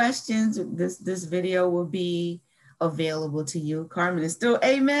other questions, this video will be available to you. Carmen is still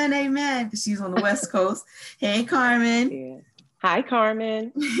amen, because she's on the West Coast. Hey, Carmen. Yeah. Hi,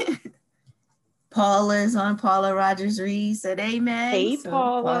 Carmen. Paula is on. Paula Rogers Reed said amen. Hey, so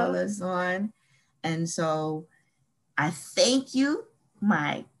Paula. Paula's on. And so I thank you,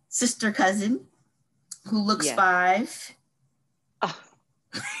 my sister cousin, who looks 5. Oh.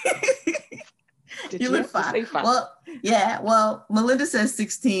 Did you look 5. Well, yeah. Well, Melinda says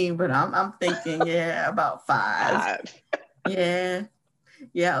 16, but I'm thinking, about 5. Yeah.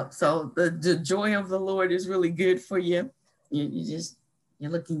 Yeah. So the joy of the Lord is really good for you. You're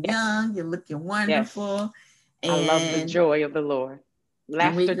looking young. You're looking wonderful. Yes. I love the joy of the Lord.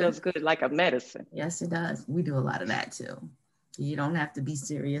 Laughter does good like a medicine. Yes, it does. We do a lot of that too. You don't have to be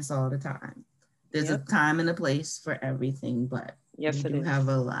serious all the time. There's a time and a place for everything, but we do have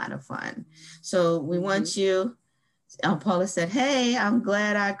a lot of fun. So we want you. Paula said, hey, I'm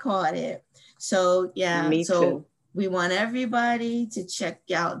glad I caught it. So Me too. We want everybody to check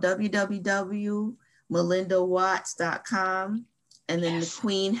out www.melindawatts.com and then the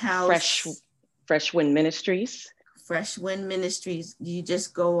Queen House. Fresh Wind Ministries. Fresh Wind Ministries. You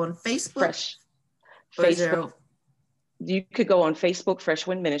just go on Facebook. Facebook. You could go on Facebook, Fresh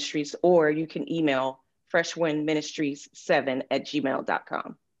Wind Ministries, or you can email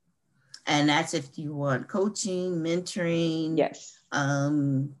freshwindministries7@gmail.com. And that's if you want coaching, mentoring. Yes.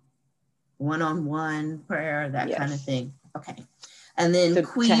 One-on-one prayer, that kind of thing. Okay. And then to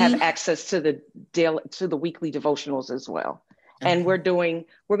have access to the weekly devotionals as well. Okay. And we're going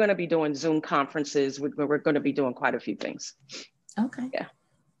to be doing Zoom conferences. We're going to be doing quite a few things. Okay. Yeah.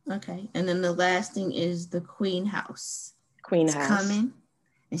 Okay. And then the last thing is the Queen House. It's coming.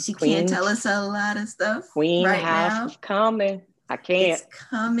 And she can't tell us a lot of stuff. Queen right House now. Is coming. I can't. It's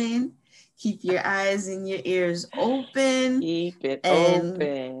coming. Keep your eyes and your ears open. Keep it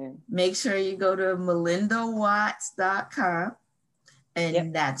open. Make sure you go to melindawatts.com.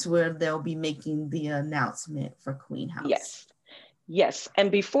 And that's where they'll be making the announcement for Queen House. Yes. Yes.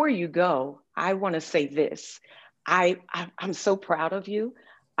 And before you go, I want to say this. I'm so proud of you.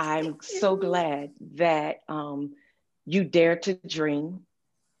 I'm so glad that you dare to dream.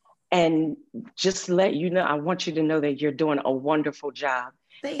 And just let you know, I want you to know that you're doing a wonderful job.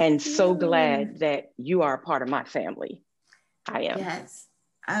 Thank you. So glad that you are a part of my family. I am. Yes.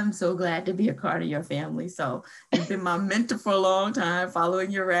 I'm so glad to be a part of your family. So you've been my mentor for a long time,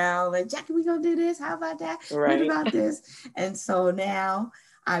 following you around. Like, Jackie, we gonna do this? How about that? Right. What about this? And so now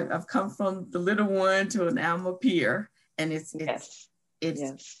I've come from the little one to now I'm a peer. And it's an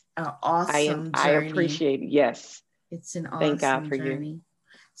awesome journey. I appreciate it. Yes. It's an awesome Thank God for journey. You.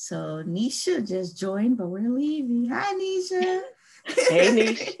 So Nisha just joined, but we're leaving. Hi, Nisha. Hey,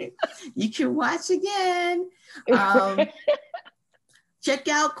 Nisha. You can watch again. Check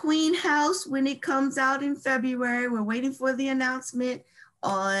out Queen House when it comes out in February. We're waiting for the announcement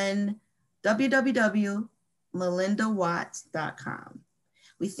on www.melindawatts.com.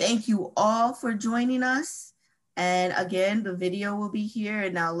 We thank you all for joining us. And again, the video will be here,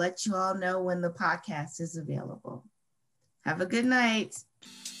 and I'll let you all know when the podcast is available. Have a good night.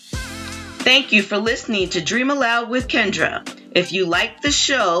 Thank you for listening to Dream Aloud with Kendra. If you like the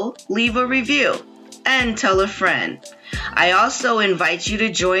show, leave a review and tell a friend. I also invite you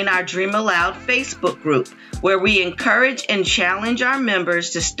to join our Dream Aloud Facebook group, where we encourage and challenge our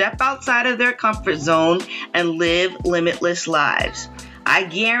members to step outside of their comfort zone and live limitless lives. I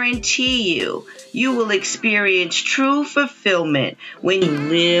guarantee you will experience true fulfillment when you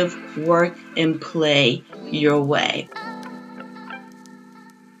live, work, and play your way.